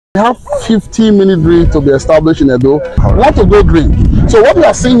We have 15-minute grid to be established in Edo. We want to go green. So what we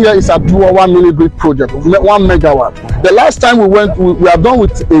are seeing here is a 2-hour grid project, 1 megawatt. The last time we went, we are done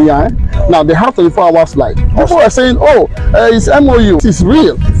with AI. Now they have 24 hours light. People are saying, oh, it's MOU. It's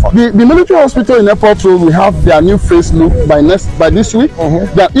real. The military hospital in Airport Road, we have their new face look by this week.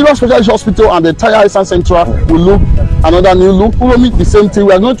 The Edo Specialist Hospital and the entire Eastern Central will look another new look. We will meet the same thing.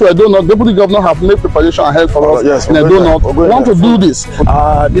 We are going to Edo North. Deputy Governor have made preparation ahead for us in Edo North. We want to do this.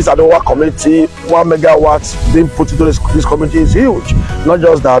 This Adowa community, 1 megawatt being put into this community is huge. Not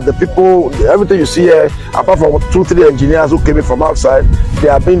just that, the people, everything you see here, apart from 2-3 engineers who came in from outside, they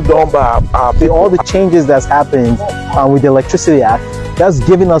are being done by all the changes that's happened with the Electricity Act. That's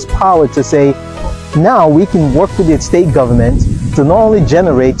giving us power to say, now we can work with the state government to not only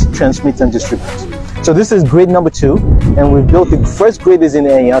generate, transmit, and distribute. So this is grid number 2, and we've built the first grid is in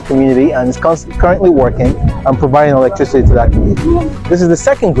our community, and it's currently working and providing electricity to that community. This is the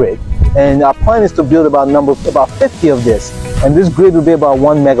second grid, and our plan is to build about 50 of this, and this grid will be about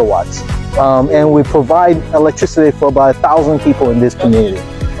 1 megawatt, and we provide electricity for about 1,000 people in this community.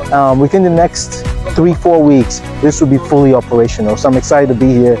 Within the next 3-4 weeks, this will be fully operational. So I'm excited to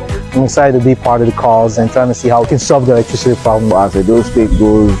be here. I'm excited to be part of the cause and trying to see how we can solve the electricity problem. As Edo State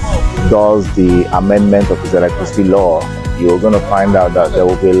does the amendment of its electricity law, you're going to find out that there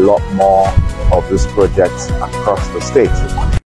will be a lot more of these projects across the state.